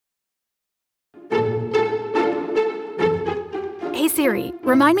Hey Siri,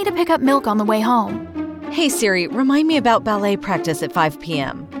 remind me to pick up milk on the way home. Hey Siri, remind me about ballet practice at 5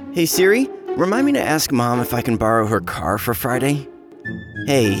 p.m. Hey Siri, remind me to ask Mom if I can borrow her car for Friday.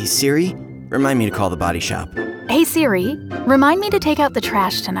 Hey Siri, remind me to call the body shop. Hey Siri, remind me to take out the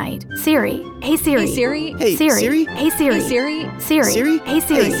trash tonight. Siri, hey Siri. Hey Siri. Hey Siri. Hey Siri. Hey Siri. Siri. Siri. Hey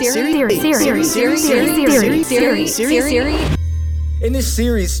Siri. Hey, Siri. Siri. Hey, Siri. Siri. Siri. Siri. Siri. Siri. In this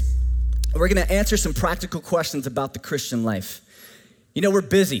series, we're going to answer some practical questions about the Christian life. You know, we're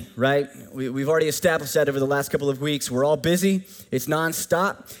busy, right? We've already established that over the last couple of weeks. We're all busy. It's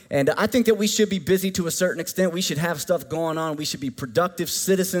nonstop. And I think that we should be busy to a certain extent. We should have stuff going on. We should be productive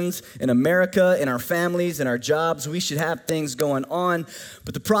citizens in America, in our families, in our jobs. We should have things going on.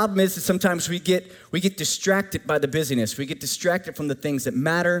 But the problem is that sometimes we get distracted by the busyness. We get distracted from the things that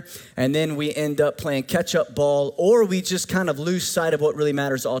matter, and then we end up playing catch-up ball, or we just kind of lose sight of what really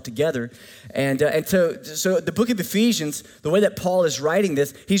matters altogether. And so the book of Ephesians, the way that Paul is writing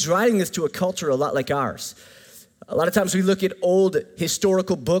this, he's writing this to a culture a lot like ours. A lot of times we look at old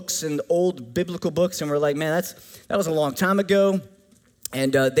historical books and old biblical books, and we're like, man, that was a long time ago.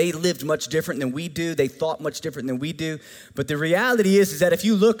 And they lived much different than we do. They thought much different than we do. But the reality is that if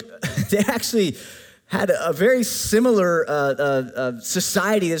you look, they actually had a very similar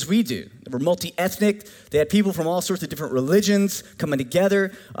society as we do. They were multi-ethnic. They had people from all sorts of different religions coming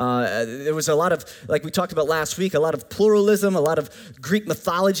together. There was a lot of, like we talked about last week, a lot of pluralism, a lot of Greek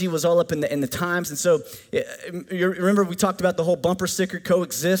mythology was all up in the times. And so you remember we talked about the whole bumper sticker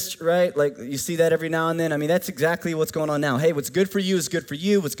coexist, right? Like you see that every now and then. I mean, that's exactly what's going on now. Hey, what's good for you is good for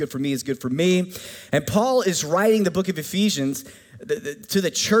you. What's good for me is good for me. And Paul is writing the book of Ephesians to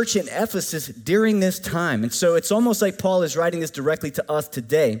the church in Ephesus during this time. And so it's almost like Paul is writing this directly to us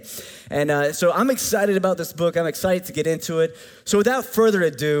today. And so I'm excited about this book. I'm excited to get into it. So without further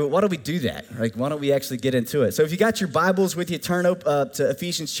ado, why don't we do that? Like, why don't we actually get into it? So if you got your Bibles with you, turn up to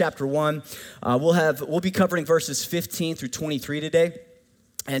Ephesians chapter 1. We'll be covering verses 15 through 23 today.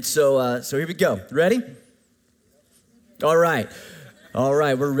 And so here we go. Ready? All right,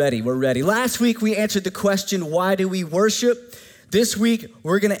 we're ready. Last week we answered the question, why do we worship? This week,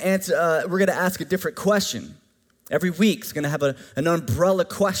 we're gonna ask a different question. Every week is gonna have an umbrella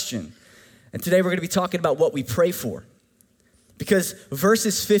question. And today we're gonna be talking about what we pray for. Because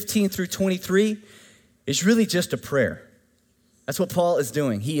verses 15 through 23 is really just a prayer. That's what Paul is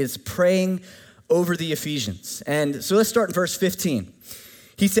doing. He is praying over the Ephesians. And so let's start in verse 15.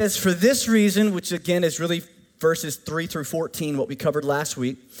 He says, for this reason, which again is really verses 3 through 14, what we covered last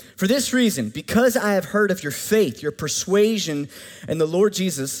week. For this reason, because I have heard of your faith, your persuasion in the Lord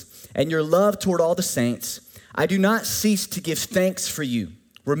Jesus, and your love toward all the saints, I do not cease to give thanks for you,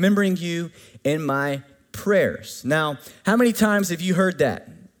 remembering you in my prayers. Now, how many times have you heard that?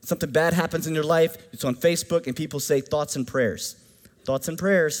 Something bad happens in your life, it's on Facebook, and people say thoughts and prayers. Thoughts and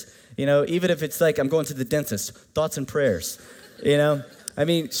prayers. You know, even if it's like I'm going to the dentist, thoughts and prayers. You know, I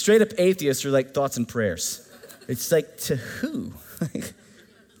mean, straight up atheists are like thoughts and prayers. It's like, to who?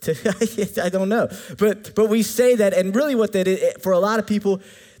 I don't know. But we say that, and really what that is, for a lot of people,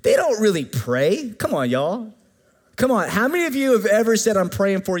 they don't really pray. Come on, y'all. Come on. How many of you have ever said, I'm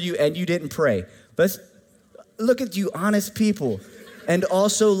praying for you, and you didn't pray? Let's look at you, honest people, and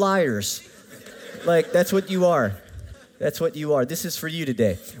also liars. Like, that's what you are. That's what you are. This is for you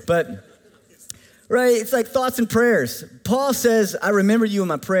today. But, right, it's like thoughts and prayers. Paul says, I remember you in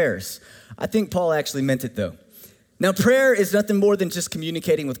my prayers. I think Paul actually meant it, though. Now, prayer is nothing more than just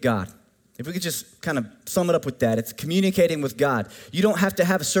communicating with God. If we could just kind of sum it up with that, it's communicating with God. You don't have to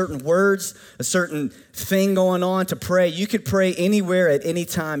have certain words, a certain thing going on to pray. You could pray anywhere at any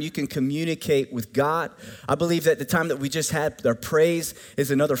time. You can communicate with God. I believe that the time that we just had, our praise is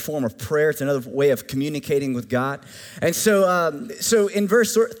another form of prayer. It's another way of communicating with God. And so in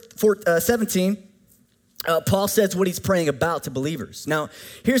verse 17, Paul says what he's praying about to believers. Now,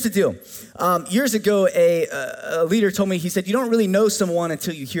 here's the deal. Years ago, a leader told me, he said, you don't really know someone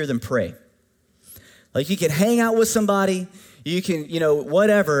until you hear them pray. Like, you can hang out with somebody, you can,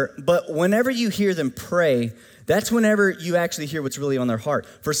 whatever, but whenever you hear them pray, that's whenever you actually hear what's really on their heart.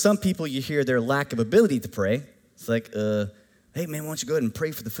 For some people, you hear their lack of ability to pray. It's like, hey, man, why don't you go ahead and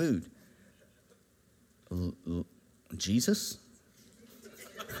pray for the food? Jesus?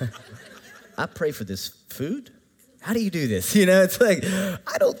 I pray for this food? How do you do this? It's like,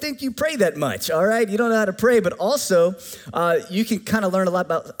 I don't think you pray that much, all right? You don't know how to pray, but also you can kind of learn a lot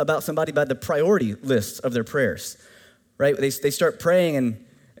about somebody by the priority lists of their prayers, right? They start praying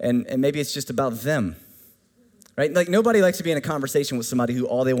and maybe it's just about them, right? Like, nobody likes to be in a conversation with somebody who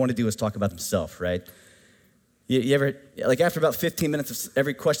all they want to do is talk about themselves, right? You ever, like after about 15 minutes of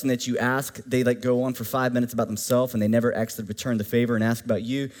every question that you ask, they like go on for 5 minutes about themselves and they never actually return the favor and ask about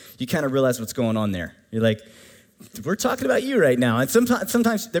you. You kind of realize what's going on there. You're like, we're talking about you right now. And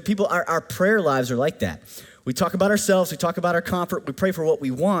sometimes there people, our prayer lives are like that. We talk about ourselves, we talk about our comfort, we pray for what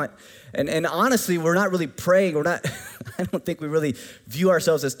we want. And honestly, we're not really praying. I don't think we really view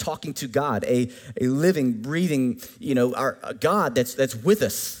ourselves as talking to God, a living, breathing, a God that's with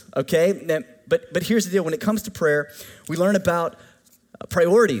us, okay? But here's the deal. When it comes to prayer, we learn about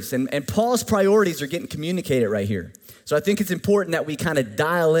priorities. And Paul's priorities are getting communicated right here. So I think it's important that we kind of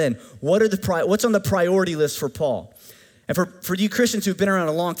dial in. What's on the priority list for Paul? And for you Christians who've been around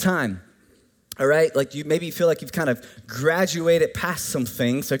a long time, all right, like you maybe feel like you've kind of graduated past some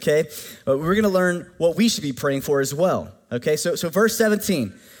things, okay? But we're going to learn what we should be praying for as well, okay? So verse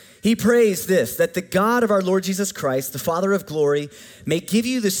 17, he prays this, that the God of our Lord Jesus Christ, the Father of glory, may give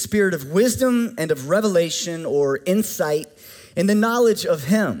you the spirit of wisdom and of revelation or insight in the knowledge of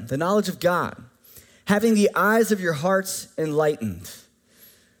him, the knowledge of God, having the eyes of your hearts enlightened.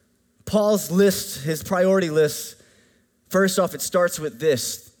 Paul's list, his priority list, first off, it starts with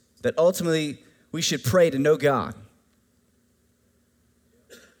this, that ultimately we should pray to know God.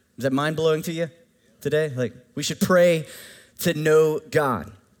 Is that mind-blowing to you today? Like, we should pray to know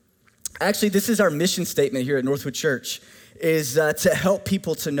God. Actually, this is our mission statement here at Northwood Church, is to help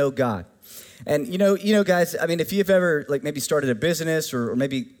people to know God. And you know, guys, I mean, if you've ever like maybe started a business or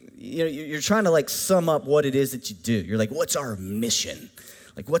maybe, you're trying to like sum up what it is that you do. You're like, what's our mission?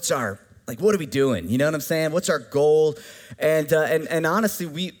 Like, what are we doing? You know what I'm saying? What's our goal? And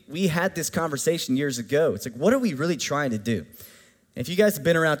honestly, we had this conversation years ago. It's like, what are we really trying to do? If you guys have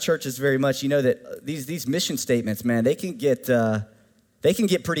been around churches very much, you know that these mission statements, man, they can get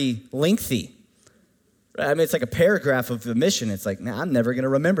pretty lengthy. I mean, it's like a paragraph of the mission. It's like, nah, I'm never going to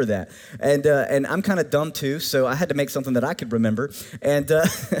remember that. And I'm kind of dumb too, so I had to make something that I could remember. And do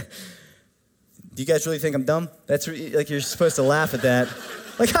you guys really think I'm dumb? That's like you're supposed to laugh at that.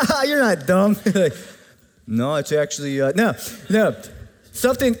 Like, haha, you're not dumb. Like, no, it's actually, no.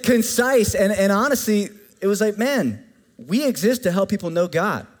 Something concise. And honestly, it was like, man, we exist to help people know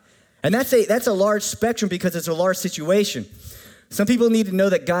God. And that's a large spectrum because it's a large situation. Some people need to know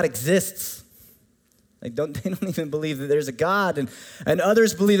that God exists. Like, they don't even believe that there's a God. And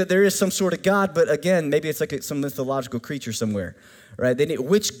others believe that there is some sort of God, but again, maybe it's like some mythological creature somewhere, right? They need,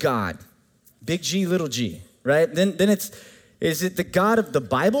 which God? Big G, little g, right? Then is it the God of the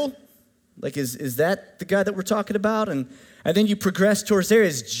Bible? Like, is that the God that we're talking about? And then you progress towards there.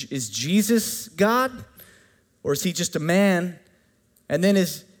 Is Jesus God? Or is he just a man? And then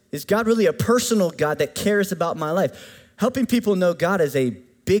is God really a personal God that cares about my life? Helping people know God is a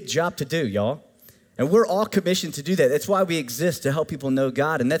big job to do, y'all. And we're all commissioned to do that. That's why we exist, to help people know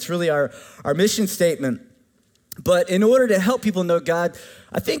God. And that's really our mission statement. But in order to help people know God,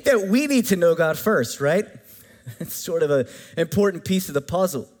 I think that we need to know God first, right? It's sort of an important piece of the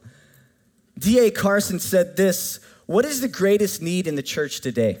puzzle. D.A. Carson said this, what is the greatest need in the church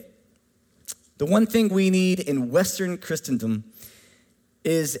today? The one thing we need in Western Christendom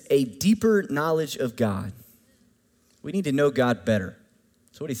is a deeper knowledge of God. We need to know God better.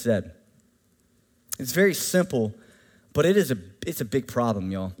 That's what he said. It's very simple, but it's a big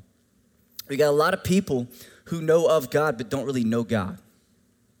problem, y'all. We got a lot of people who know of God but don't really know God.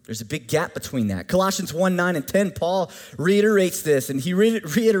 There's a big gap between that. Colossians 1, 9, and 10, Paul reiterates this, and he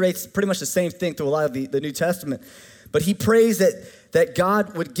reiterates pretty much the same thing through a lot of the New Testament. But he prays that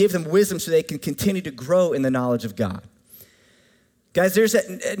God would give them wisdom so they can continue to grow in the knowledge of God. Guys, there's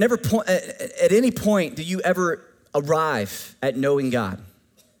at any point do you ever arrive at knowing God.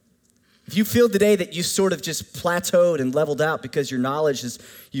 If you feel today that you sort of just plateaued and leveled out because your knowledge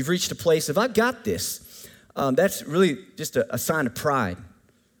you've reached a place of, I've got this, that's really just a sign of pride.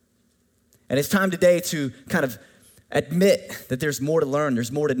 And it's time today to kind of admit that there's more to learn,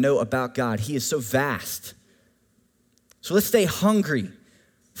 there's more to know about God. He is so vast. So let's stay hungry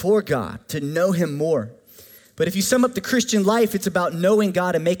for God, to know him more. But if you sum up the Christian life, it's about knowing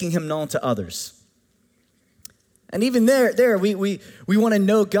God and making him known to others. And even there, we want to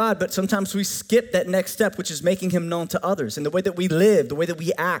know God, but sometimes we skip that next step, which is making him known to others in the way that we live, the way that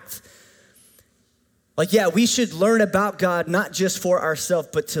we act. Like, yeah, we should learn about God, not just for ourselves,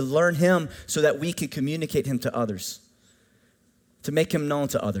 but to learn him so that we can communicate him to others, to make him known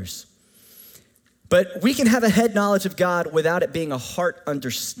to others. But we can have a head knowledge of God without it being a heart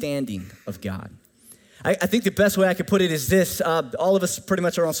understanding of God. I think the best way I could put it is this. All of us pretty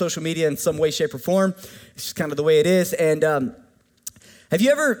much are on social media in some way, shape, or form. It's just kind of the way it is. And have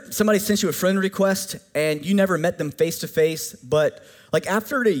you ever, somebody sent you a friend request and you never met them face to face, but like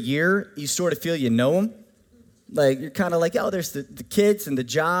after a year, you sort of feel you know them? Like, you're kind of like, oh, there's the kids and the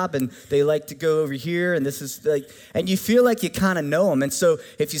job, and they like to go over here, and this is like, and you feel like you kind of know them. And so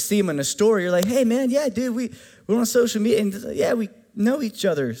if you see them in the store, you're like, hey, man, yeah, dude, we're on social media, and yeah, we know each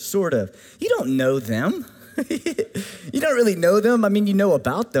other, sort of. You don't know them. You don't really know them. I mean, you know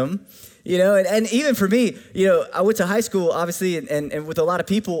about them, you know, and even for me, you know, I went to high school, obviously, and with a lot of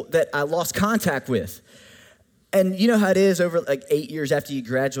people that I lost contact with. And you know how it is over like 8 years after you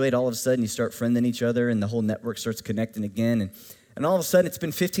graduate, all of a sudden you start friending each other and the whole network starts connecting again. And all of a sudden it's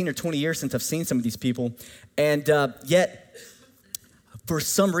been 15 or 20 years since I've seen some of these people. And yet, for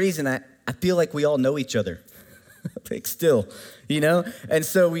some reason, I feel like we all know each other. Like still, you know? And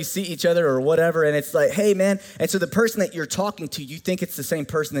so we see each other or whatever, and it's like, hey, man. And so the person that you're talking to, you think it's the same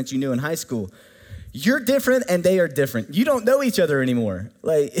person that you knew in high school. You're different and they are different. You don't know each other anymore.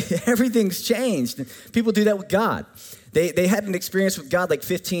 Like, everything's changed. People do that with God. They had an experience with God like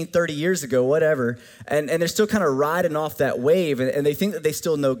 15, 30 years ago, whatever, and they're still kind of riding off that wave, and they think that they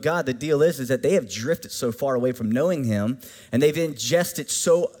still know God. The deal is that they have drifted so far away from knowing him, and they've ingested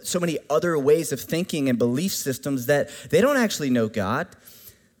so many other ways of thinking and belief systems that they don't actually know God.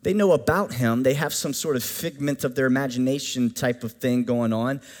 They know about him. They have some sort of figment of their imagination type of thing going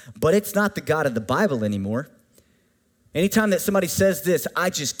on, but it's not the God of the Bible anymore. Anytime that somebody says this, I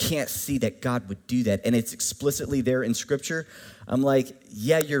just can't see that God would do that, and it's explicitly there in Scripture, I'm like,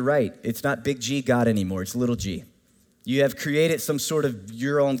 yeah, you're right. It's not big G God anymore. It's little g. You have created some sort of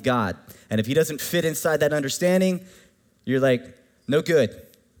your own God, and if he doesn't fit inside that understanding, you're like, no good.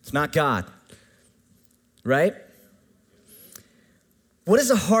 It's not God, right? What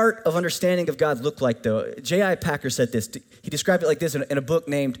does a heart of understanding of God look like, though? J.I. Packer said this. He described it like this in a book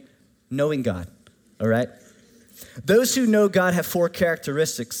named Knowing God, all right? Those who know God have 4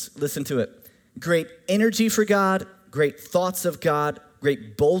 characteristics. Listen to it. Great energy for God, great thoughts of God,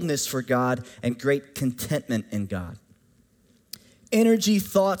 great boldness for God, and great contentment in God. Energy,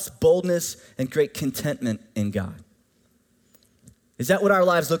 thoughts, boldness, and great contentment in God. Is that what our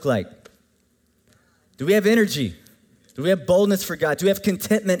lives look like? Do we have energy? Do we have boldness for God? Do we have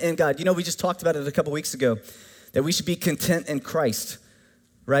contentment in God? You know, we just talked about it a couple weeks ago, that we should be content in Christ,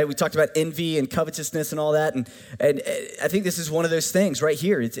 right? We talked about envy and covetousness and all that, and I think this is one of those things right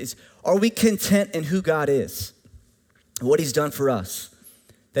here. It's are we content in who God is, what he's done for us?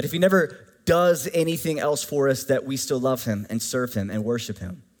 That if he never does anything else for us, that we still love him and serve him and worship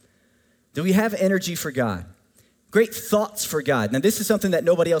him? Do we have energy for God? Great thoughts for God. Now, this is something that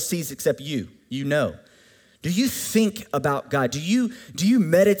nobody else sees except you. You know. Do you think about God? Do you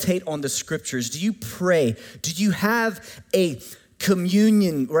meditate on the scriptures? Do you pray? Do you have a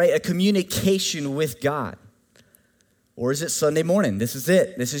communion, right? A communication with God? Or is it Sunday morning? This is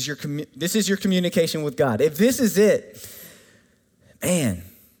it. This is your communication with God. If this is it, man,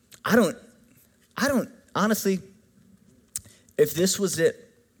 I don't honestly, if this was it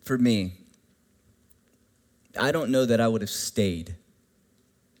for me, I don't know that I would have stayed.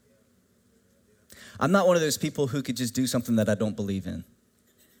 I'm not one of those people who could just do something that I don't believe in,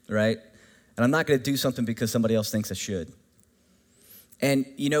 right? And I'm not going to do something because somebody else thinks I should. And,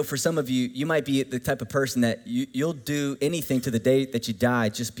 you know, for some of you, you might be the type of person that you'll do anything to the day that you die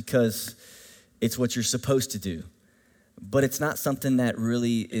just because it's what you're supposed to do. But it's not something that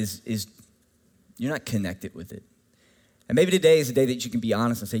really is you're not connected with it. And maybe today is a day that you can be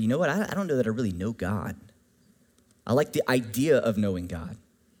honest and say, you know what, I don't know that I really know God. I like the idea of knowing God.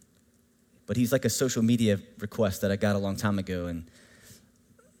 But he's like a social media request that I got a long time ago, and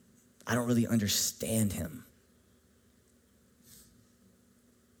I don't really understand him.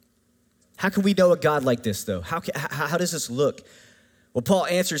 How can we know a God like this, though? How does this look? Well, Paul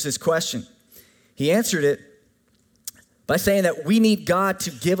answers this question. He answered it by saying that we need God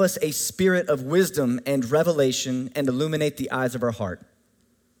to give us a spirit of wisdom and revelation and illuminate the eyes of our heart.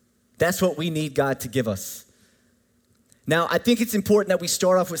 That's what we need God to give us. Now, I think it's important that we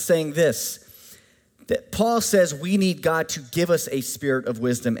start off with saying this, that Paul says we need God to give us a spirit of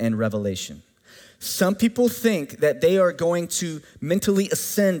wisdom and revelation. Some people think that they are going to mentally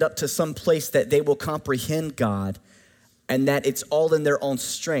ascend up to some place that they will comprehend God and that it's all in their own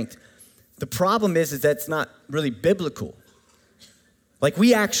strength. The problem is that's not really biblical. Like,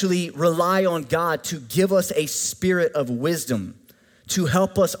 we actually rely on God to give us a spirit of wisdom to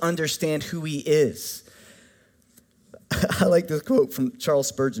help us understand who he is. I like this quote from Charles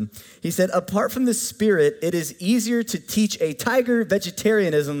Spurgeon. He said, apart from the Spirit, it is easier to teach a tiger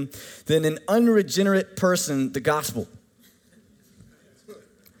vegetarianism than an unregenerate person the gospel.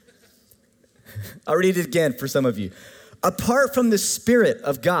 I'll read it again for some of you. Apart from the Spirit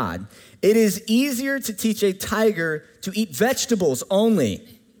of God, it is easier to teach a tiger to eat vegetables only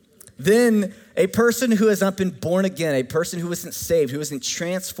then a person who has not been born again, a person who isn't saved, who isn't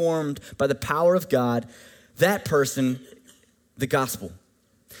transformed by the power of God, that person, the gospel.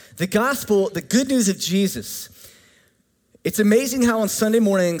 The gospel, the good news of Jesus. It's amazing how on Sunday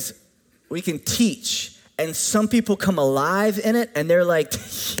mornings we can teach and some people come alive in it and they're like,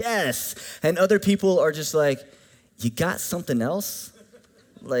 yes. And other people are just like, you got something else?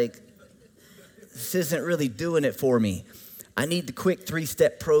 Like, this isn't really doing it for me. I need the quick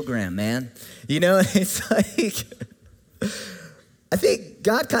 3-step program, man. You know, it's like, I think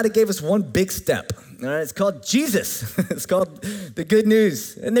God kind of gave us one big step. All right? It's called Jesus. It's called the good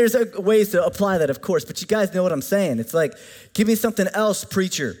news. And there's ways to apply that, of course, but you guys know what I'm saying. It's like, give me something else,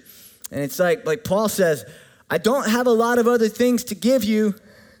 preacher. And it's like Paul says, I don't have a lot of other things to give you.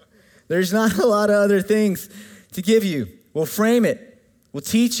 There's not a lot of other things to give you. We'll frame it. We'll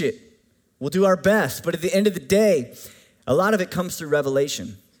teach it. We'll do our best. But at the end of the day, a lot of it comes through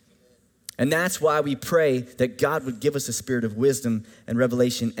revelation. And that's why we pray that God would give us a spirit of wisdom and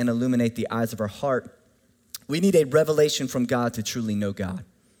revelation and illuminate the eyes of our heart. We need a revelation from God to truly know God.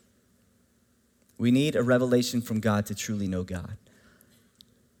 We need a revelation from God to truly know God.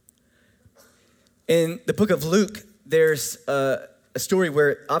 In the book of Luke, there's a story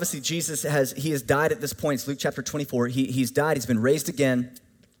where obviously Jesus has died at this point. It's Luke chapter 24. He's died. He's been raised again.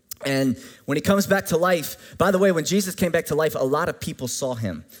 And when he comes back to life, by the way, when Jesus came back to life, a lot of people saw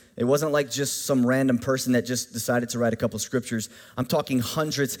him. It wasn't like just some random person that just decided to write a couple scriptures. I'm talking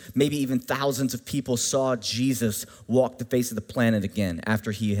hundreds, maybe even thousands of people saw Jesus walk the face of the planet again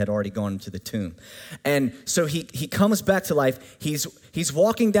after he had already gone into the tomb. And so he comes back to life. He's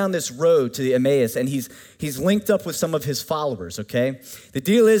walking down this road to the Emmaus, and he's linked up with some of his followers, okay? The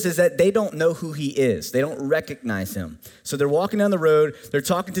deal is that they don't know who he is. They don't recognize him. So they're walking down the road. They're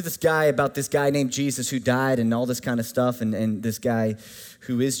talking to this guy about this guy named Jesus who died and all this kind of stuff, and this guy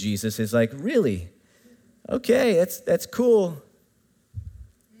who is Jesus is like, really? Okay, that's cool.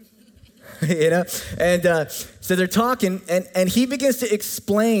 You know? And so they're talking, and he begins to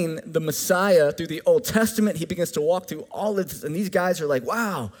explain the Messiah through the Old Testament. He begins to walk through all of this, and these guys are like,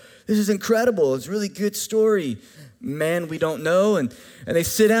 wow, this is incredible. It's a really good story. Man, we don't know. And they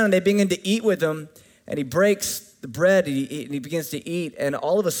sit down, and they begin to eat with him, and he breaks the bread, and he begins to eat, and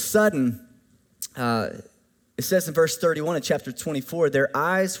all of a sudden, it says in verse 31 of chapter 24, their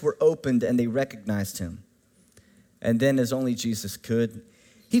eyes were opened, and they recognized him. And then, as only Jesus could,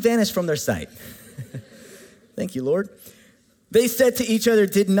 he vanished from their sight. Thank you, Lord. They said to each other,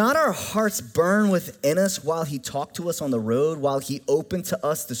 did not our hearts burn within us while he talked to us on the road, while he opened to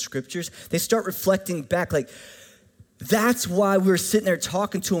us the scriptures? They start reflecting back like, that's why we were sitting there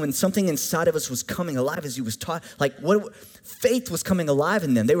talking to him, and something inside of us was coming alive as he was taught. Like, what faith was coming alive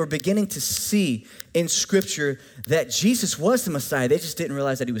in them. They were beginning to see in scripture that Jesus was the Messiah. They just didn't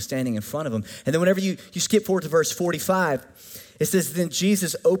realize that he was standing in front of them. And then whenever you skip forward to verse 45, it says, then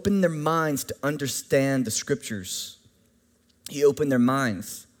Jesus opened their minds to understand the scriptures. He opened their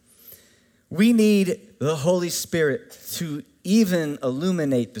minds. We need the Holy Spirit to even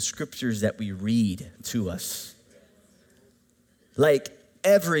illuminate the scriptures that we read to us. Like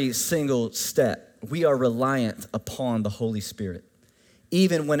every single step, we are reliant upon the Holy Spirit.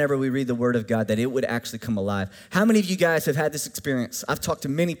 Even whenever we read the Word of God, that it would actually come alive. How many of you guys have had this experience? I've talked to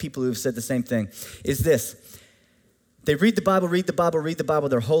many people who have said the same thing. Is this, they read the Bible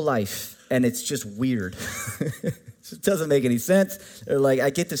their whole life, and it's just weird. It doesn't make any sense. They're like,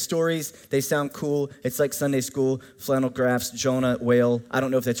 I get the stories. They sound cool. It's like Sunday school, flannel graphs, Jonah, whale. I don't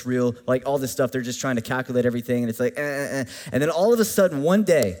know if that's real. Like all this stuff, they're just trying to calculate everything. And it's like, And then all of a sudden, one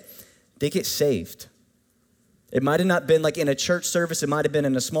day, they get saved. It might have not been like in a church service. It might have been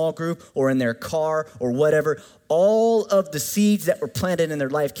in a small group or in their car or whatever. All of the seeds that were planted in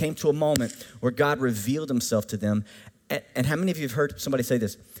their life came to a moment where God revealed himself to them. And how many of you have heard somebody say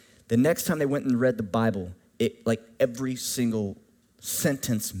this? The next time they went and read the Bible, it like every single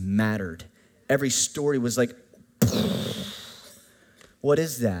sentence mattered. Every story was like, what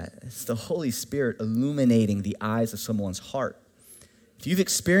is that? It's the Holy Spirit illuminating the eyes of someone's heart. If you've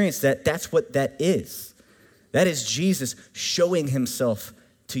experienced that, that's what that is. That is Jesus showing himself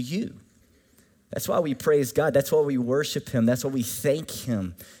to you. That's why we praise God. That's why we worship him. That's why we thank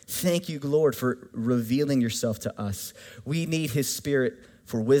him. Thank you, Lord, for revealing yourself to us. We need his Spirit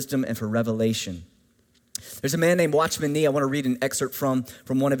for wisdom and for revelation. There's a man named Watchman Nee. I want to read an excerpt from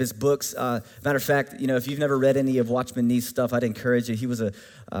one of his books. Matter of fact, if you've never read any of Watchman Nee's stuff, I'd encourage you. He was a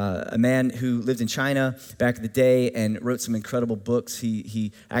man who lived in China back in the day and wrote some incredible books.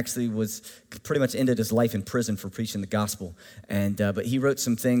 He actually was pretty much ended his life in prison for preaching the gospel. But he wrote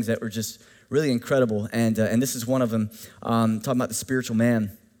some things that were just really incredible. And this is one of them, talking about the spiritual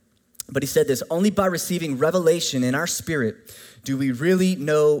man. But he said this, only by receiving revelation in our spirit do we really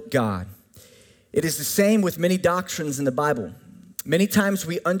know God. It is the same with many doctrines in the Bible. Many times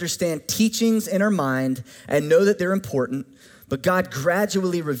we understand teachings in our mind and know that they're important, but God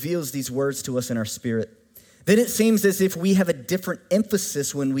gradually reveals these words to us in our spirit. Then it seems as if we have a different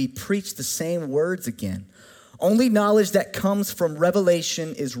emphasis when we preach the same words again. Only knowledge that comes from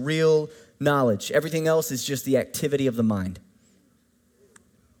revelation is real knowledge. Everything else is just the activity of the mind.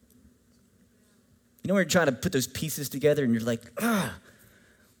 You know when you're trying to put those pieces together and you're like,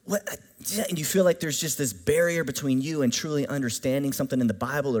 what? And you feel like there's just this barrier between you and truly understanding something in the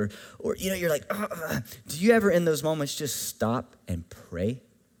Bible, or you're like, do you ever in those moments just stop and pray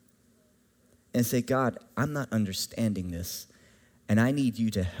and say, God, I'm not understanding this, and I need you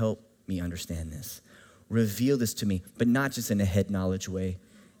to help me understand this. Reveal this to me, but not just in a head knowledge way,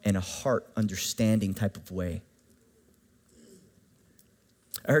 in a heart understanding type of way.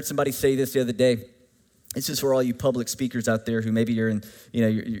 I heard somebody say this the other day. It's just for all you public speakers out there who maybe you're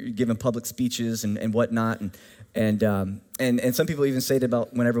giving public speeches and whatnot. And some people even say it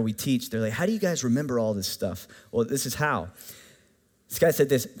about whenever we teach, they're like, how do you guys remember all this stuff? Well, this is how. This guy said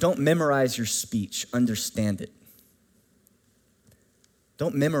this, don't memorize your speech, understand it.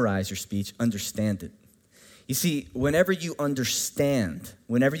 Don't memorize your speech, understand it. You see, whenever you understand,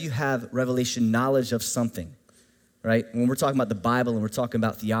 whenever you have revelation knowledge of something, right? When we're talking about the Bible and we're talking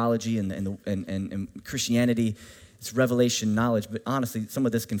about theology and Christianity, it's revelation knowledge. But honestly, some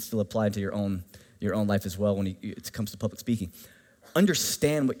of this can still apply to your own life as well when it comes to public speaking.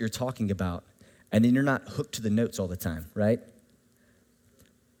 Understand what you're talking about, and then you're not hooked to the notes all the time, right?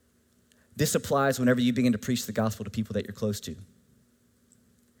 This applies whenever you begin to preach the gospel to people that you're close to.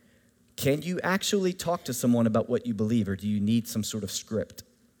 Can you actually talk to someone about what you believe, or do you need some sort of script?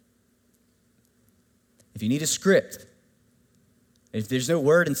 If you need a script, if there's no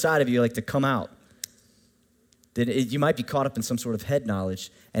word inside of you like to come out, then you might be caught up in some sort of head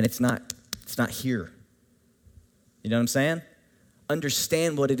knowledge, and it's not here. You know what I'm saying?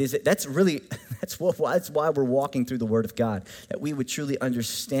 Understand what it is. That's why we're walking through the Word of God, that we would truly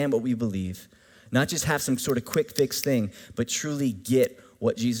understand what we believe, not just have some sort of quick fix thing, but truly get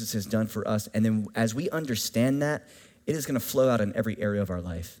what Jesus has done for us. And then as we understand that, it is going to flow out in every area of our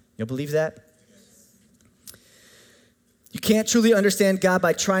life. You'll believe that? You can't truly understand God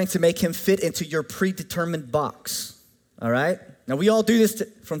by trying to make him fit into your predetermined box, all right? Now, we all do this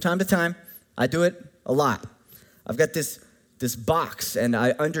from time to time. I do it a lot. I've got this box, and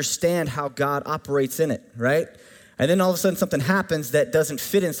I understand how God operates in it, right? And then all of a sudden something happens that doesn't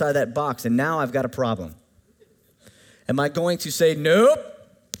fit inside that box, and now I've got a problem. Am I going to say, nope?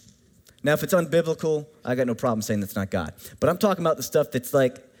 Now, if it's unbiblical, I got no problem saying that's not God. But I'm talking about the stuff that's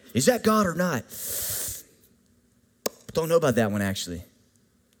like, is that God or not? Don't know about that one, actually.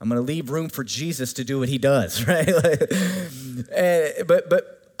 I'm going to leave room for Jesus to do what he does, right?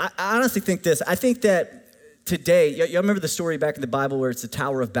 But I honestly think this. I think that today, y'all remember the story back in the Bible where it's the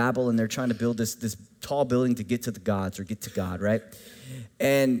Tower of Babel and they're trying to build this tall building to get to the gods or get to God, right?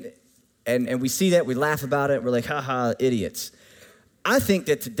 And we see that, we laugh about it, we're like, haha, idiots. I think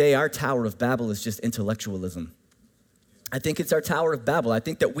that today our Tower of Babel is just intellectualism. I think it's our Tower of Babel. I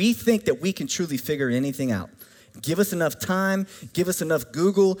think that we can truly figure anything out. Give us enough time, give us enough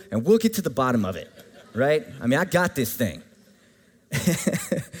Google, and we'll get to the bottom of it, right? I mean, I got this thing.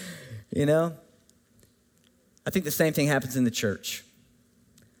 You know? I think the same thing happens in the church.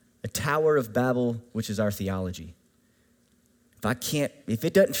 A Tower of Babel, which is our theology. If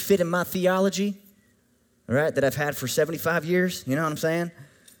it doesn't fit in my theology, all right, that I've had for 75 years, you know what I'm saying?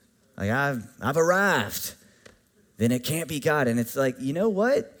 Like I've arrived, then it can't be God. And it's like, you know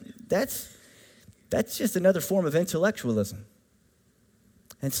what? That's just another form of intellectualism.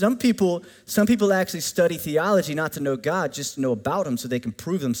 And some people actually study theology not to know God, just to know about him so they can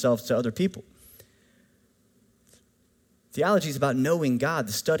prove themselves to other people. Theology is about knowing God,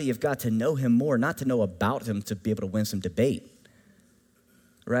 the study of God, to know him more, not to know about him to be able to win some debate.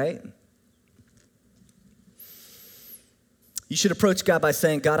 Right? You should approach God by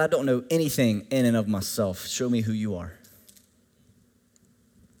saying, God, I don't know anything in and of myself. Show me who you are.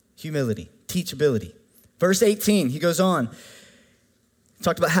 Humility, teachability. Verse 18, he goes on. He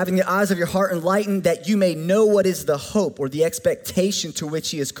talked about having the eyes of your heart enlightened that you may know what is the hope or the expectation to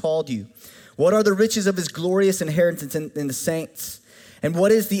which he has called you. What are the riches of his glorious inheritance in the saints? And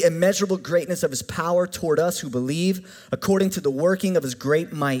what is the immeasurable greatness of his power toward us who believe, according to the working of his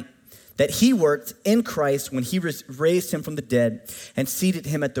great might, that he worked in Christ when he raised him from the dead and seated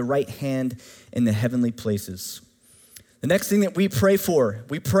him at the right hand in the heavenly places. The next thing that we pray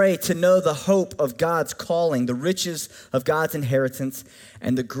to know the hope of God's calling, the riches of God's inheritance,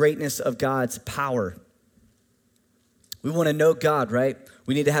 and the greatness of God's power. We want to know God, right?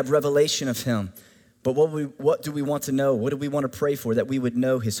 We need to have revelation of him. But what do we want to know? What do we want to pray for? That we would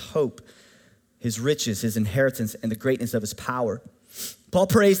know his hope, his riches, his inheritance, and the greatness of his power. Paul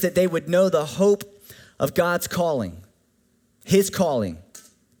prays that they would know the hope of God's calling, his calling,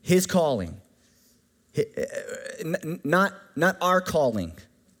 his calling. Not our calling,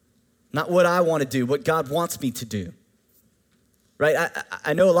 not what I want to do, what God wants me to do, right?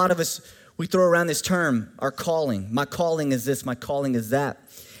 I know a lot of us, we throw around this term, our calling. My calling is this, my calling is that.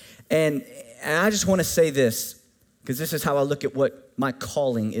 And I just want to say this, because this is how I look at what my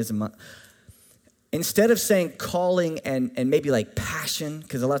calling is. Instead of saying calling and maybe like passion,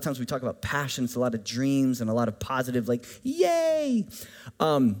 because a lot of times we talk about passion, it's a lot of dreams and a lot of positive, like, yay.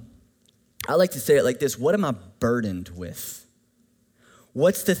 I like to say it like this: what am I burdened with?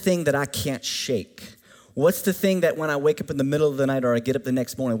 What's the thing that I can't shake? What's the thing that when I wake up in the middle of the night or I get up the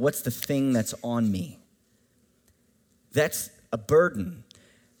next morning, what's the thing that's on me? That's a burden.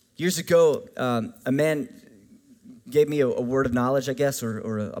 Years ago, a man gave me a word of knowledge, I guess,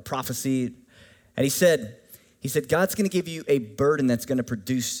 or a prophecy. And he said, God's going to give you a burden that's going to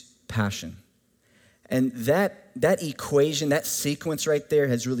produce passion. And that equation, that sequence right there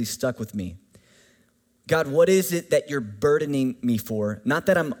has really stuck with me. God, what is it that you're burdening me for? Not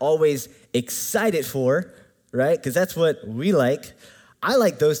that I'm always excited for, right? Because that's what we like. I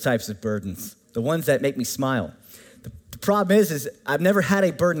like those types of burdens, the ones that make me smile. The problem is I've never had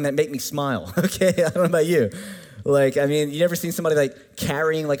a burden that made me smile, okay? I don't know about you. Like, I mean, you never seen somebody like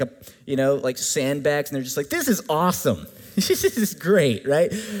carrying like like sandbags and they're just like, this is awesome. This is great,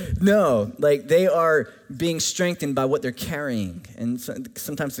 right? No, like they are being strengthened by what they're carrying. And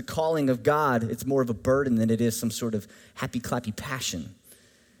sometimes the calling of God, it's more of a burden than it is some sort of happy, clappy passion.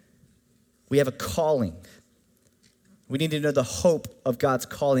 We have a calling. We need to know the hope of God's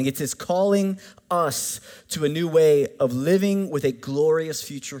calling. It's his calling us to a new way of living with a glorious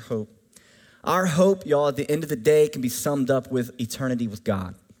future hope. Our hope, y'all, at the end of the day can be summed up with eternity with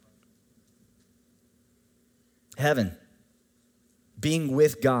God. Heaven. Being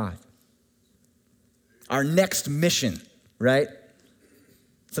with God. Our next mission, right?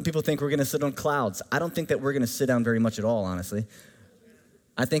 Some people think we're going to sit on clouds. I don't think that we're going to sit down very much at all, honestly.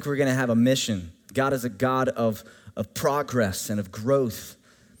 I think we're going to have a mission. God is a God of progress and of growth.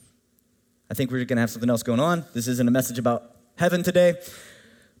 I think we're going to have something else going on. This isn't a message about heaven today.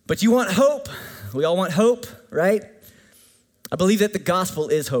 But you want hope. We all want hope, right? I believe that the gospel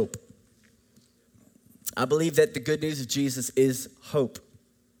is hope. I believe that the good news of Jesus is hope.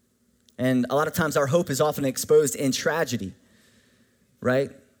 And a lot of times our hope is often exposed in tragedy,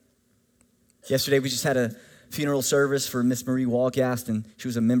 right? Yesterday we just had a funeral service for Miss Marie Walgast, and she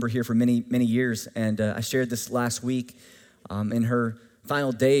was a member here for many, many years. And I shared this last week. In her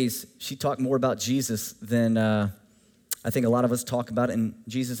final days, she talked more about Jesus than I think a lot of us talk about in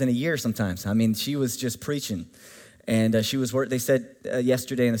Jesus in a year sometimes. I mean, she was just preaching. And they said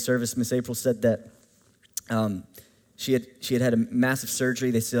yesterday in the service, Miss April said that she had a massive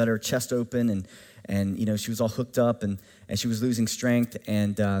surgery. They still had her chest open, and she was all hooked up, and she was losing strength,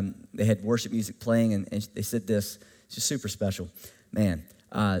 and they had worship music playing, and they said this, it's just super special. Man,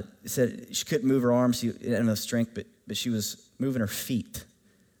 they said she couldn't move her arms, she didn't have enough strength, but she was moving her feet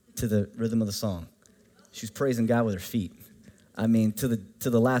to the rhythm of the song. She was praising God with her feet. I mean, to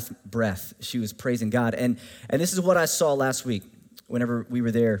the last breath, she was praising God. And this is what I saw last week whenever we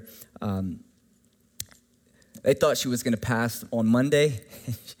were there. They thought she was going to pass on Monday,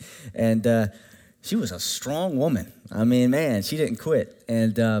 and she was a strong woman. I mean, man, she didn't quit.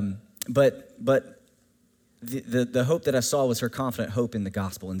 And but the hope that I saw was her confident hope in the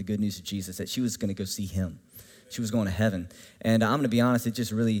gospel and the good news of Jesus, that she was going to go see him. She was going to heaven. And I'm going to be honest, it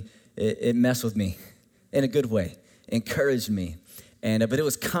just really, it messed with me in a good way, encouraged me. And but it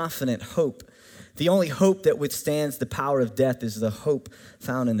was confident hope. The only hope that withstands the power of death is the hope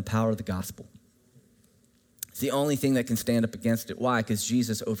found in the power of the gospel. It's the only thing that can stand up against it. Why? Because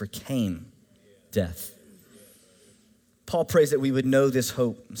Jesus overcame death. Paul prays that we would know this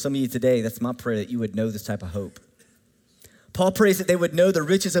hope. Some of you today, that's my prayer, that you would know this type of hope. Paul prays that they would know the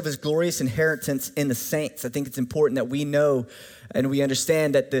riches of his glorious inheritance in the saints. I think it's important that we know and we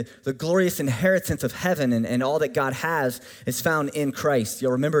understand that the glorious inheritance of heaven and all that God has is found in Christ.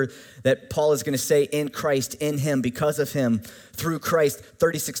 You'll remember that Paul is going to say in Christ, in him, because of him, through Christ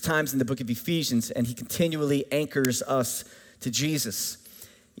 36 times in the book of Ephesians, and he continually anchors us to Jesus.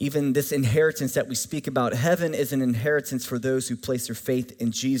 Even this inheritance that we speak about, heaven is an inheritance for those who place their faith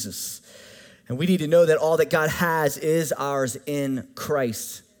in Jesus. And we need to know that all that God has is ours in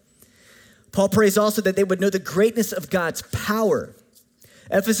Christ. Paul prays also that they would know the greatness of God's power.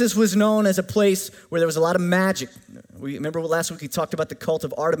 Ephesus was known as a place where there was a lot of magic. We remember last week we talked about the cult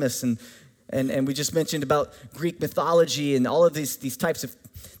of Artemis, and we just mentioned about Greek mythology and all of this type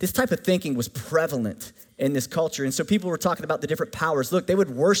of thinking was prevalent in this culture. And so people were talking about the different powers. Look, they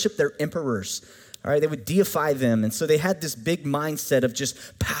would worship their emperors. All right, they would deify them. And so they had this big mindset of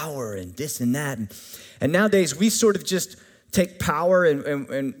just power and this and that. And nowadays, we sort of just take power,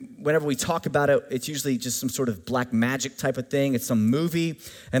 and whenever we talk about it, it's usually just some sort of black magic type of thing. It's some movie.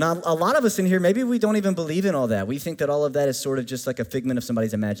 And a lot of us in here, maybe we don't even believe in all that. We think that all of that is sort of just like a figment of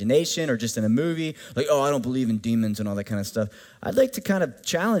somebody's imagination or just in a movie. Like, oh, I don't believe in demons and all that kind of stuff. I'd like to kind of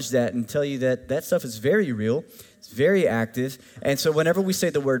challenge that and tell you that that stuff is very real. It's very active. And so whenever we say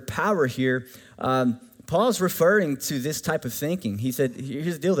the word power here, Paul's referring to this type of thinking. He said,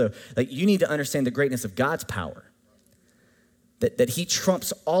 here's the deal though, like you need to understand the greatness of God's power. That he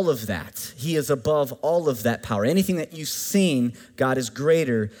trumps all of that. He is above all of that power. Anything that you've seen, God is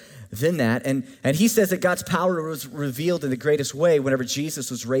greater than that. And he says that God's power was revealed in the greatest way whenever Jesus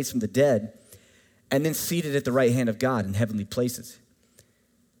was raised from the dead and then seated at the right hand of God in heavenly places.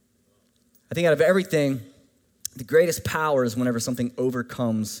 I think out of everything, the greatest power is whenever something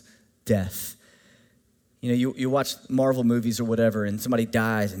overcomes death. You know, you watch Marvel movies or whatever, and somebody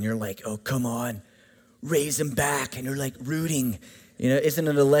dies, and you're like, oh, come on, raise them back. And you're like rooting. You know, isn't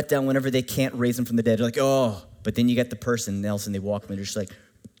it a letdown whenever they can't raise them from the dead? You're like, oh, but then you get the person else, and they walk them, and they're just like,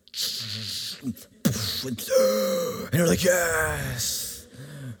 and you're like, yes,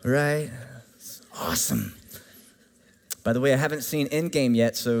 right? It's awesome. By the way, I haven't seen Endgame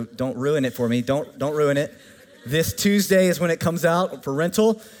yet, so don't ruin it for me. Don't ruin it. This Tuesday is when it comes out for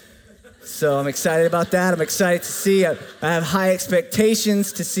rental. So I'm excited about that. I'm excited to see. I have high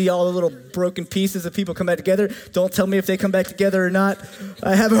expectations to see all the little broken pieces of people come back together. Don't tell me if they come back together or not.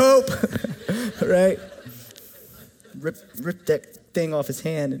 I have hope, right? Rip that thing off his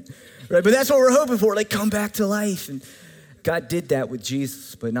hand, right? But that's what we're hoping for, like come back to life. And God did that with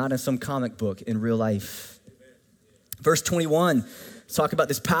Jesus, but not in some comic book, in real life. Verse 21, let's talk about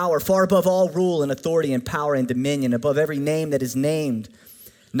this power, far above all rule and authority and power and dominion, above every name that is named,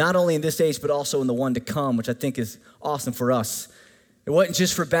 not only in this age, but also in the one to come, which I think is awesome for us. It wasn't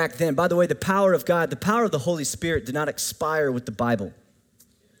just for back then. By the way, the power of God, the power of the Holy Spirit did not expire with the Bible.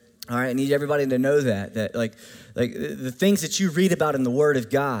 All right, I need everybody to know that like the things that you read about in the Word of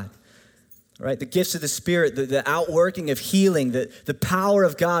God, right? The gifts of the Spirit, the outworking of healing, the power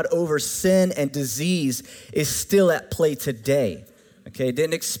of God over sin and disease is still at play today. Okay, it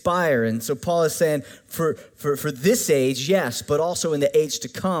didn't expire. And so Paul is saying for this age, yes, but also in the age to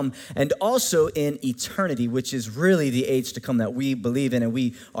come and also in eternity, which is really the age to come that we believe in and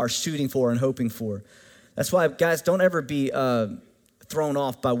we are shooting for and hoping for. That's why, guys, don't ever be thrown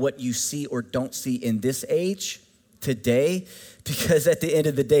off by what you see or don't see in this age today, because at the end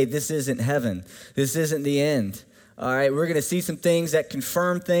of the day, this isn't heaven. This isn't the end. All right, we're going to see some things that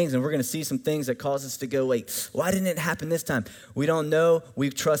confirm things, and we're going to see some things that cause us to go, wait, why didn't it happen this time? We don't know. We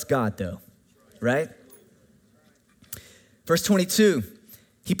trust God, though, right? Verse 22,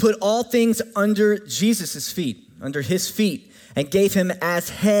 he put all things under Jesus' feet, under his feet, and gave him as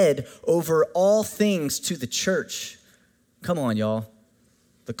head over all things to the church. Come on, y'all.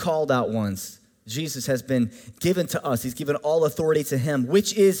 The called out ones. Jesus has been given to us. He's given all authority to him,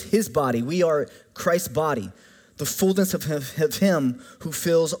 which is his body. We are Christ's body. The fullness of him who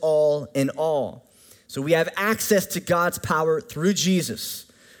fills all in all. So we have access to God's power through Jesus.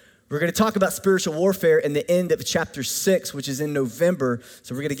 We're going to talk about spiritual warfare in the end of chapter 6, which is in November.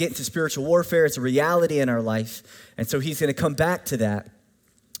 So we're going to get into spiritual warfare. It's a reality in our life. And so he's going to come back to that.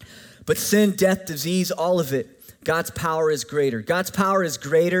 But sin, death, disease, all of it, God's power is greater. God's power is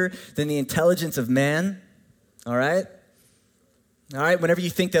greater than the intelligence of man. All right? All right, whenever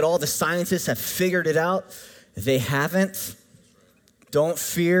you think that all the scientists have figured it out, they haven't. Don't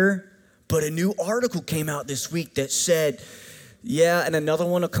fear. But a new article came out this week that said, yeah, and another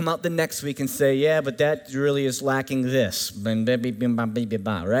one will come out the next week and say, yeah, but that really is lacking this.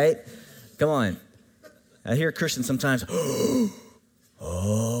 Right? Come on. I hear Christians sometimes,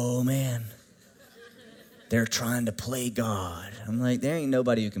 oh, man, they're trying to play God. I'm like, there ain't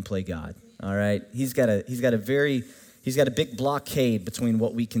nobody who can play God, all right? He's got a big blockade between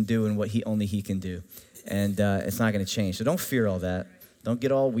what we can do and what only he can do. And it's not going to change. So don't fear all that. Don't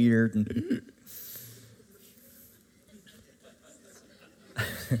get all weird.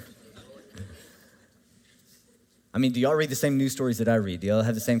 I mean, do y'all read the same news stories that I read? Do y'all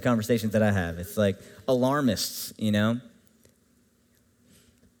have the same conversations that I have? It's like alarmists, you know?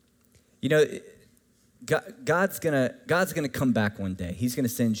 You know, God's gonna come back one day. He's gonna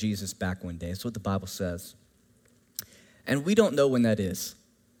send Jesus back one day. That's what the Bible says. And we don't know when that is.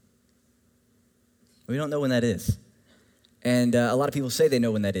 We don't know when that is. And a lot of people say they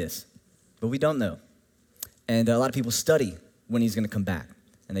know when that is, but we don't know. And a lot of people study when he's gonna come back,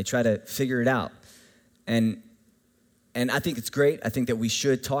 and they try to figure it out. And I think it's great. I think that we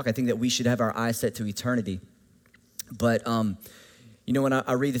should talk. I think that we should have our eyes set to eternity. But, you know, when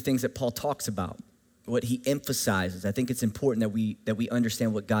I read the things that Paul talks about, what he emphasizes, I think it's important that we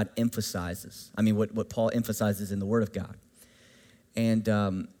understand what God emphasizes. I mean, what Paul emphasizes in the Word of God. And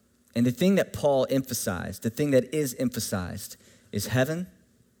the thing that Paul emphasized, the thing that is emphasized is heaven,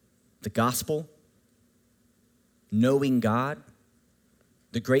 the gospel, knowing God,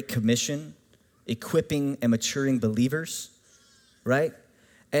 the Great Commission, equipping and maturing believers, right?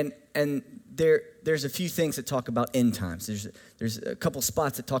 And there's a few things that talk about end times. There's a couple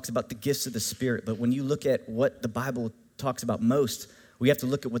spots that talks about the gifts of the Spirit, but when you look at what the Bible talks about most, we have to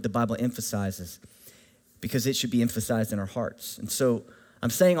look at what the Bible emphasizes, because it should be emphasized in our hearts. And so I'm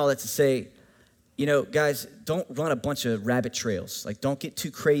saying all that to say, you know, guys, don't run a bunch of rabbit trails. Like, don't get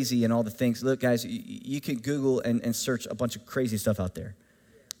too crazy and all the things. Look, guys, you can Google and search a bunch of crazy stuff out there.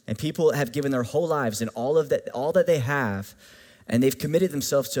 And people have given their whole lives and all that they have, and they've committed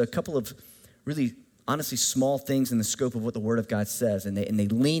themselves to a couple of really, honestly, small things in the scope of what the Word of God says, and they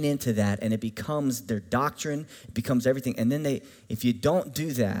lean into that, and it becomes their doctrine, it becomes everything. And then if you don't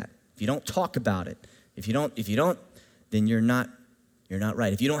do that, if you don't talk about it, if you don't, then you're not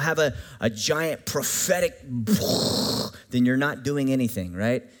right. If you don't have a giant prophetic, then you're not doing anything,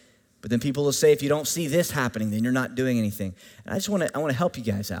 right? But then people will say, if you don't see this happening, then you're not doing anything. And I want to help you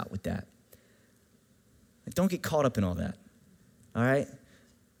guys out with that. Like, don't get caught up in all that. All right?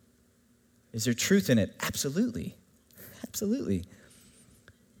 Is there truth in it? Absolutely. Absolutely.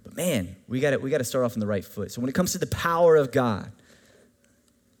 But man, we got to start off on the right foot. So when it comes to the power of God,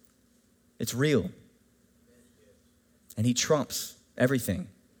 it's real. And he trumps everything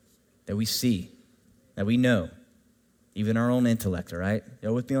that we see, that we know, even our own intellect, all right?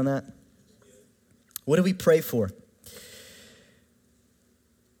 Y'all with me on that? What do we pray for? I'm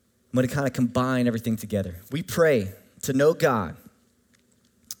going to kind of combine everything together. We pray to know God.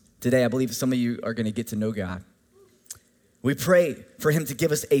 Today, I believe some of you are going to get to know God. We pray for him to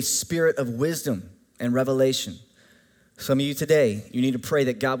give us a spirit of wisdom and revelation. Some of you today, you need to pray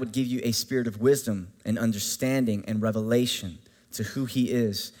that God would give you a spirit of wisdom and understanding and revelation to who he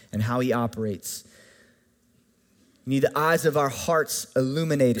is and how he operates. You need the eyes of our hearts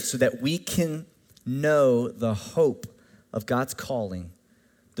illuminated so that we can know the hope of God's calling,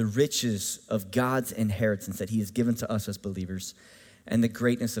 the riches of God's inheritance that he has given to us as believers, and the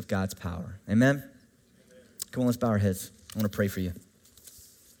greatness of God's power. Amen? Come on, let's bow our heads. I want to pray for you.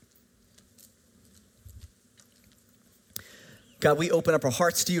 God, we open up our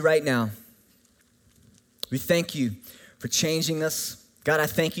hearts to you right now. We thank you for changing us. God, I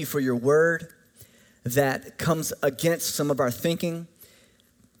thank you for your word that comes against some of our thinking,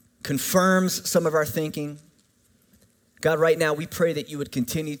 confirms some of our thinking. God, right now we pray that you would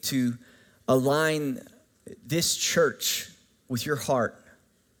continue to align this church with your heart.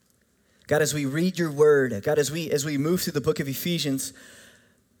 God, as we read your word, God, as we move through the book of Ephesians,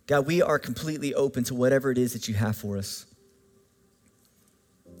 God, we are completely open to whatever it is that you have for us.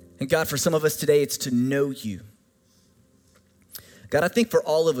 And God, for some of us today, it's to know you. God, I think for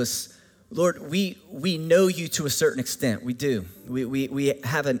all of us, Lord, we know you to a certain extent. We do. We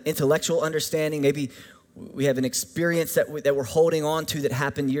have an intellectual understanding. Maybe we have an experience that we're holding on to that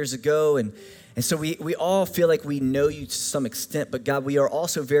happened years ago. And so we all feel like we know you to some extent. But God, we are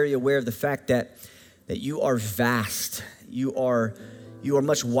also very aware of the fact that you are vast. You are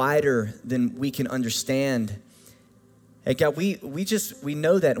much wider than we can understand. And God, we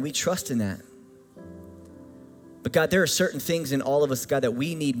know that and we trust in that. But God, there are certain things in all of us, God, that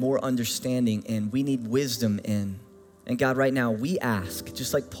we need more understanding in. We need wisdom in. And God, right now, we ask,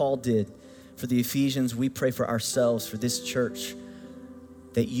 just like Paul did for the Ephesians, we pray for ourselves, for this church,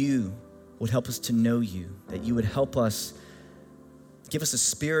 that you would help us to know you, that you would help us, give us a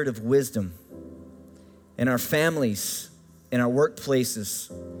spirit of wisdom in our families, in our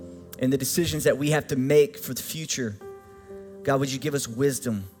workplaces, in the decisions that we have to make for the future. God, would you give us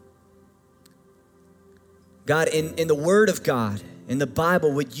wisdom? God, in the Word of God, in the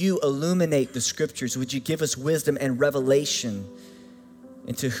Bible, would you illuminate the scriptures? Would you give us wisdom and revelation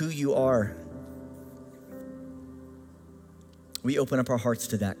into who you are? We open up our hearts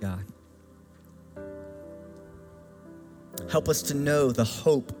to that, God. Help us to know the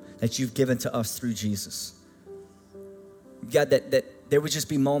hope that you've given to us through Jesus. God, there would just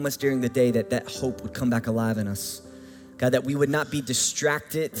be moments during the day that hope would come back alive in us. God, that we would not be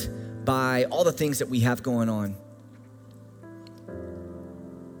distracted by all the things that we have going on.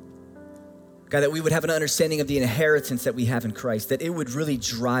 God, that we would have an understanding of the inheritance that we have in Christ, that it would really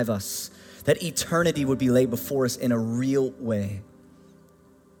drive us, that eternity would be laid before us in a real way.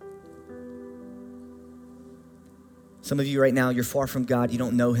 Some of you right now, you're far from God, you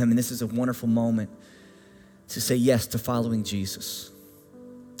don't know him, and this is a wonderful moment to say yes to following Jesus.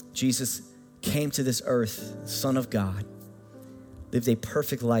 Jesus came to this earth, Son of God, lived a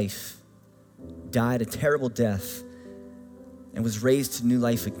perfect life, died a terrible death, and was raised to new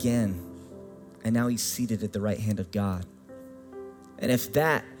life again. And now he's seated at the right hand of God. And if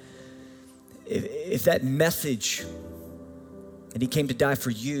that message that he came to die for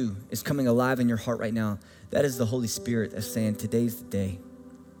you is coming alive in your heart right now, that is the Holy Spirit that's saying, today's the day.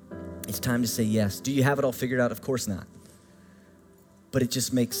 It's time to say yes. Do you have it all figured out? Of course not. But it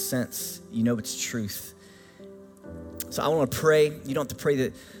just makes sense. You know it's truth. So I want to pray. You don't have to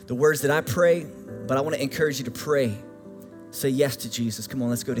pray the words that I pray, but I want to encourage you to pray. Say yes to Jesus. Come on,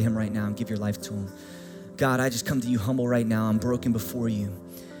 let's go to him right now and give your life to him. God, I just come to you humble right now. I'm broken before you.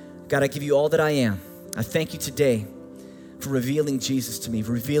 God, I give you all that I am. I thank you today for revealing Jesus to me,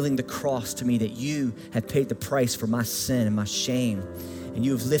 for revealing the cross to me, that you have paid the price for my sin and my shame. And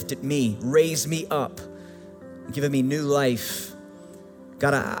you have lifted me, raised me up, and given me new life.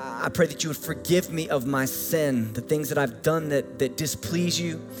 God, I pray that you would forgive me of my sin, the things that I've done that displease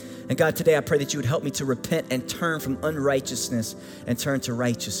you. And God, today I pray that you would help me to repent and turn from unrighteousness and turn to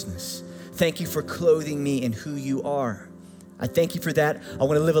righteousness. Thank you for clothing me in who you are. I thank you for that. I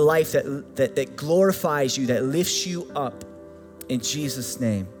want to live a life that glorifies you, that lifts you up. In Jesus'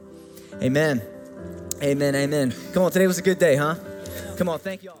 name, amen. Amen, amen. Come on, today was a good day, huh? Come on,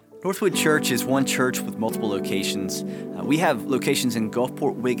 thank you all. Northwood Church is one church with multiple locations. We have locations in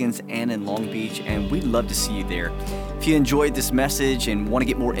Gulfport, Wiggins, and in Long Beach, and we'd love to see you there. If you enjoyed this message and want to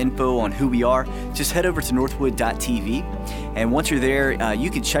get more info on who we are, just head over to northwood.tv. And once you're there, you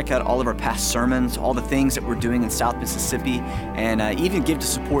can check out all of our past sermons, all the things that we're doing in South Mississippi, and even give to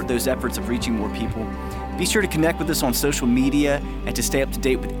support those efforts of reaching more people. Be sure to connect with us on social media and to stay up to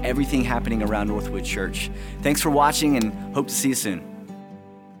date with everything happening around Northwood Church. Thanks for watching and hope to see you soon.